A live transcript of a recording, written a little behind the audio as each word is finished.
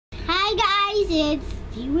is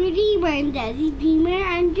Steamer Dreamer and Desi Dreamer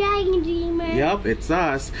and Dragon Dreamer. Yep, it's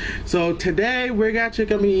us. So today we're actually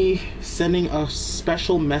gonna be sending a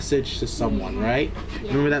special message to someone, right? Yeah.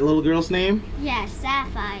 Remember that little girl's name? Yes,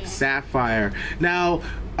 Safyre. Safyre. Now,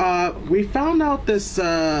 we found out this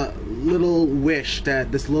little wish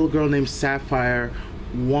that this little girl named Safyre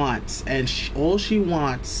wants, and all she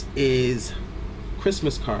wants is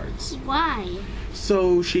Christmas cards. Why?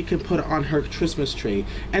 So she can put it on her Christmas tree.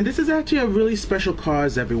 And this is actually a really special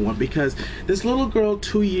cause, everyone, because this little girl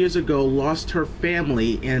 2 years ago lost her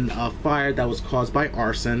family in a fire that was caused by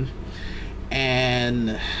arson.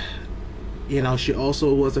 And you know, she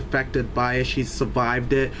also was affected by it. She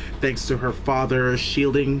survived it thanks to her father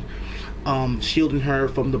shielding her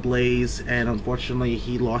from the blaze, and unfortunately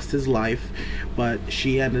he lost his life, but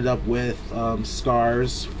she ended up with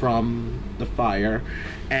scars from the fire,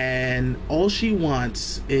 and all she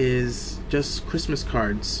wants is just Christmas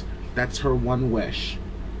cards. That's her one wish.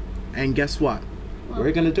 And guess what?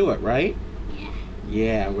 We're gonna do it, right?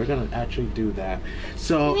 Yeah, we're gonna actually do that.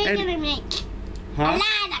 So we're gonna make a lot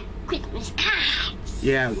of Christmas cards.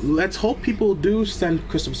 Yeah, let's hope people do send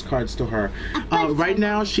Christmas cards to her. Right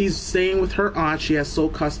now, she's staying with her aunt. She has sole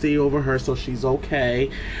custody over her, so she's okay.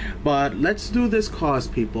 But let's do this cause,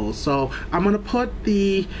 people. So I'm going to put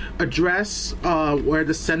the address where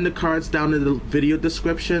to send the cards down in the video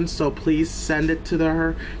description. So please send it to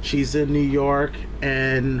her. She's in New York,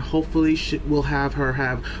 and hopefully we'll have her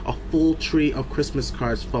have a full tree of Christmas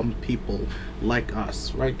cards from people like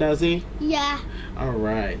us. Right, Desi? Yeah. All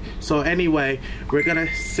right. So anyway, we're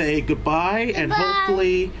gonna say goodbye, and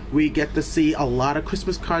hopefully we get to see a lot of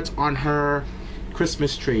Christmas cards on her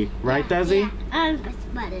Christmas tree. Right, Desi? Yeah. Press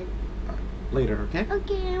the button. Later, okay?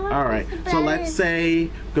 Okay. All right. So let's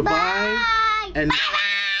say goodbye. Bye. And bye.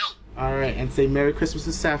 All right, and say Merry Christmas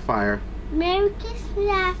to Safyre. Merry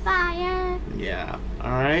Christmas, Safyre. Yeah.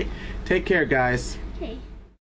 All right. Take care, guys. Okay.